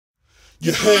You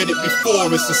heard it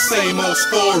before, it's the same old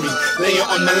story. Lay it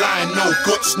on the line, no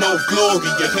guts, no glory.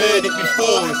 You heard it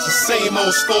before, it's the same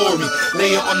old story.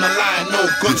 Lay it on the line, no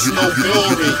guts, no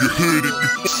glory. You heard it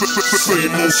before,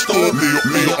 same old story.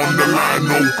 Lay it on the line,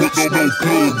 no guts, no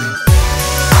glory.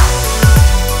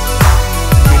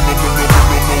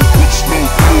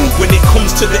 When it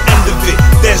comes to the end of it,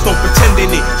 there's no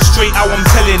pretending it. Straight how I'm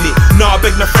telling it, nah, I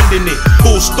beg no friend in it.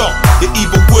 Full stop, it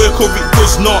either work or it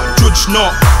does not. Judge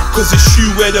not, cause it's you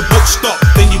where the book stop.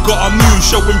 Then you gotta move,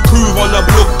 show improve on the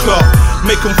blood clot.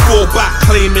 Make them fall back,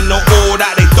 claiming no all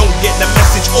that they don't get the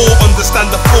message or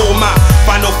understand the format.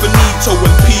 Final finito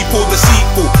when people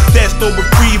deceitful. There's no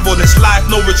retrieval, this life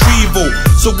no retrieval.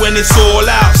 So when it's all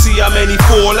out, see how many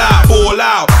fall out, ball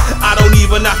out. I don't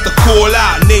even have to call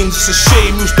out names, it's a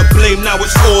shame, who's to blame, now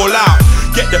it's all out.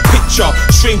 Get the picture,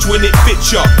 strange when it fits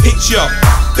ya, hit ya.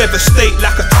 Devastate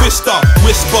like a twister,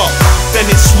 whisper, then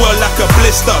it swirl like a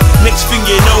blister. Next thing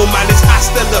you know, man, it's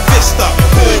hasta la vista.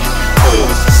 Heard it before,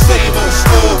 it's the same old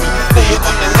story. Lay it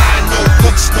on the line, no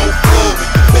guts, no glory.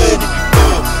 You heard it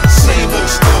before, same old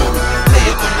story. Lay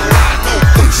it on the line, no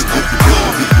guts, no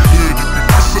glory. You heard it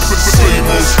before, same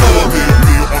old story.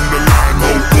 Lay it on the line,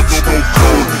 no guts, no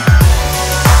glory.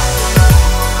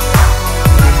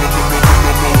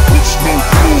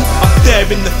 I'm there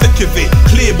in the thick of it,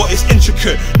 clear but it's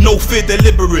intricate, no fear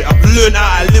deliberate. I've learned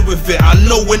how to live with it. I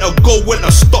know when to go, when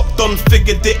to stop, done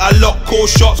figured it. I lock call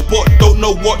shots but don't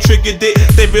know what triggered it.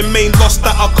 They remain lost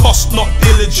at a cost, not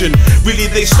diligent. Really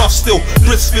they soft still,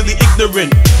 blissfully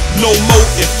ignorant. No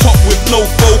motive, top with no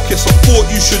focus. I thought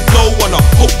you should know and I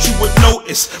hoped you would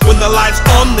notice. When the lights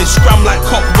on they scram like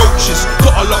cockroaches.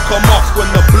 Gotta lock them off when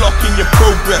they're blocking your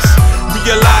progress.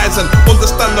 Realize and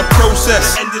understand the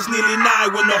process. End is nearly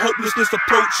nigh when the hopelessness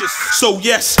approaches. So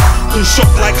yes, can shock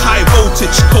like high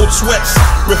voltage. Cold sweats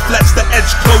reflects the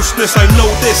edge closeness. I know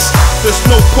this, there's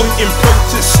no point in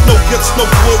protest. No guts, no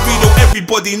glory, no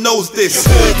everybody knows this.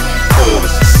 You heard it before,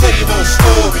 it's the same old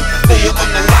story. Lay it on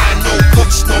the line, no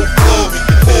guts, no glory.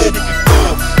 You heard it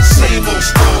before, same old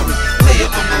story. Lay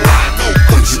it on the line, no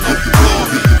guts, no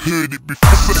glory. You heard it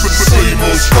before, same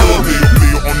old story.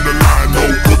 Lay it on the line, no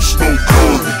guts, no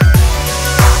glory.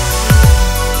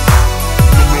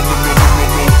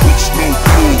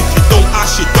 If you don't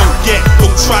ask, you don't get.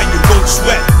 Don't try, you won't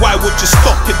sweat. Why would you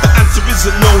stop if the answer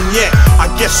isn't known yet? I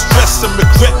guess stress and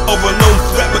regret of a known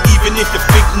threat. But even if you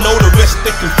think no, the rest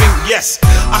they can think yes.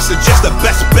 I suggest the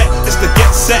best bet is to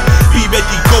get set. Be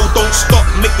ready, go, don't stop,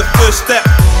 make the first step.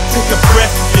 Take a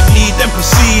breath, if you need, then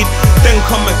proceed. Then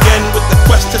come again with the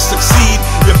quest to succeed.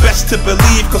 You're best to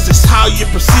believe, cause it's how you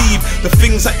perceive the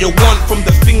things that you want from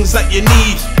the things that you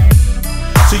need.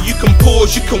 So you can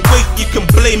pause, you can wait, you can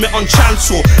blame it on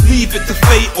chance or leave it to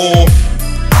fate. Or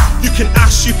you can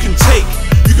ask, you can take,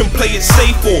 you can play it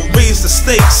safe or raise the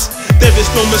stakes. There is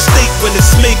no mistake when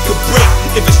it's make or break.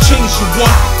 If it's change you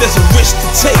want, there's a risk to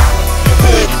take. You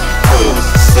heard it before,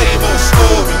 it's the same old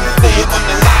story. Lay it on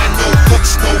the line, no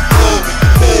guts, no glory.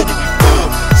 You heard it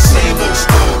before, same old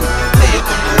story.